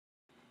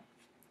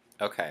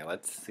Okay,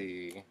 let's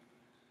see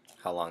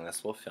how long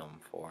this will film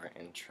for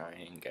and try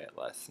and get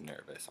less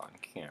nervous on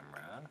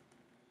camera.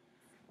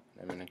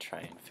 I'm going to try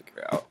and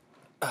figure out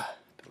the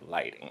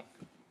lighting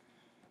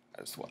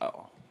as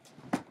well.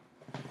 I'm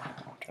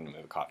trying to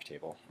move a coffee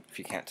table, if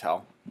you can't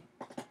tell.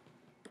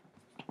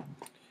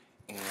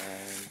 And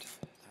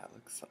that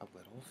looks a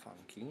little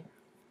funky.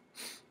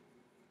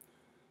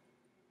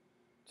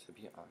 To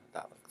be honest,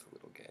 that looks a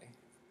little gay.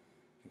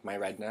 Like my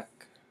redneck.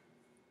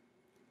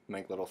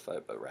 My little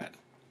foot, but red.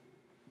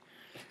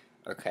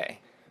 Okay,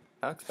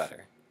 that looks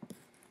better.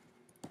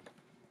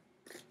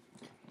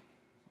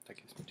 That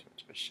gives me too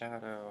much of a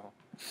shadow.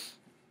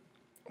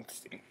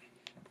 Let's see.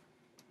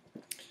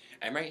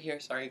 I'm right here,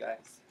 sorry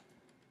guys.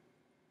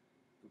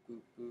 Boop,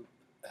 boop, boop.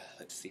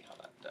 Let's see how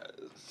that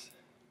does.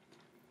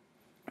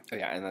 Oh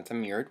yeah, and that's a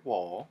mirrored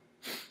wall.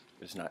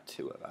 There's not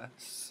two of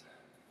us.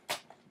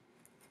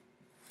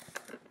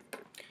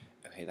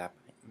 Okay, that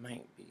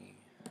might be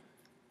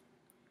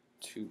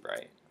too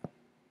bright.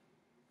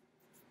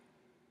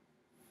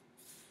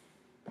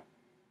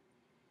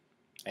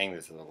 I think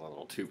this is a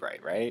little too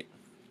bright, right?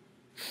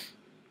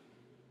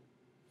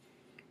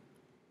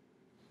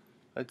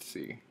 Let's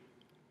see.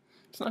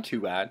 It's not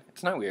too bad.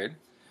 It's not weird.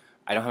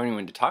 I don't have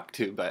anyone to talk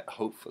to, but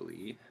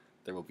hopefully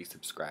there will be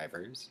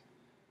subscribers.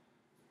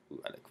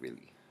 Ooh, I look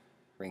really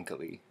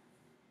wrinkly.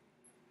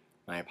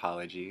 My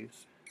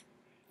apologies.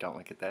 Don't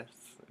look at this.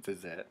 This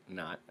is it,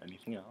 not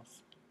anything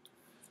else.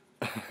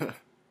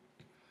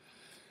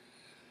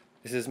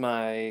 This is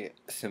my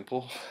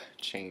simple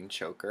chain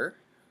choker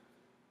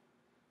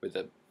with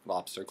a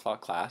lobster claw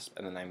clasp,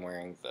 and then I'm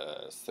wearing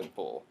the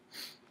simple,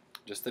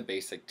 just the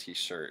basic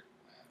t-shirt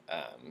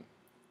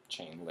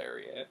chain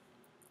lariat.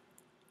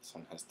 This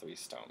one has 3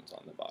 stones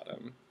on the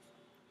bottom.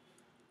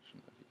 I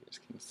don't know if you guys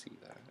can see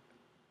that.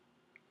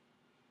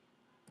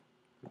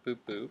 Boop, boop,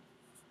 boop.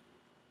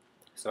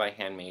 So I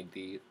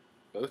handmade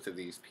both of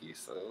these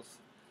pieces.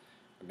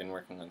 I've been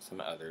working on some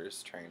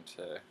others, trying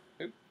to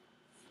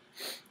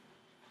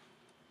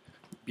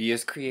be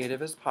as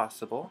creative as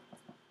possible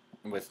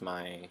with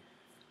my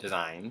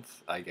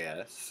designs, I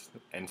guess,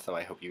 and so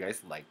I hope you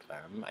guys like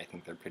them. I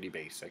think they're pretty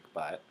basic,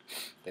 but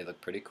they look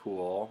pretty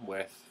cool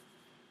with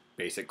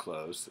basic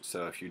clothes,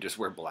 so if you just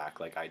wear black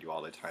like I do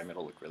all the time,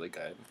 it'll look really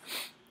good.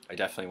 I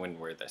definitely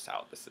wouldn't wear this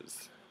out. This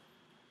is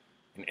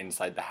an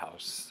inside the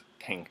house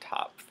tank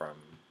top from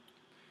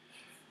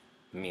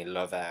me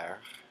lover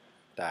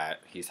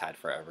that he's had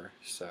forever,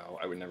 so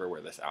I would never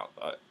wear this out,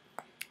 but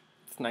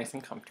it's nice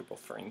and comfortable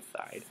for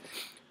inside.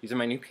 These are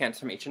my new pants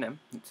from H&M.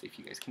 Let's see if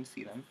you guys can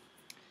see them.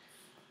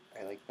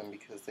 I like them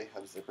because they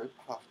have zippered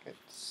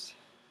pockets.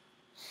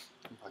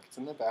 And pockets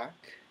in the back,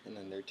 and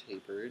then they're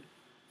tapered.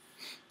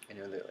 I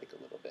know they're like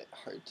a little bit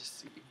hard to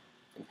see. You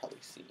can probably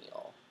see me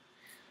all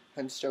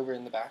hunched over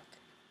in the back.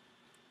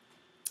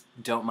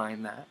 Don't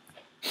mind that.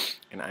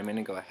 And I'm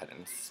gonna go ahead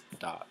and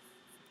stop.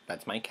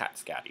 That's my cat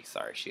Scatty.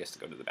 Sorry, she has to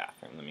go to the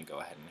bathroom. Let me go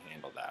ahead and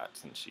handle that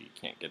since she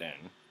can't get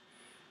in.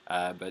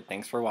 But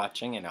thanks for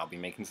watching, and I'll be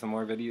making some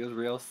more videos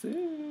real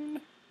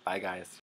soon. Bye, guys.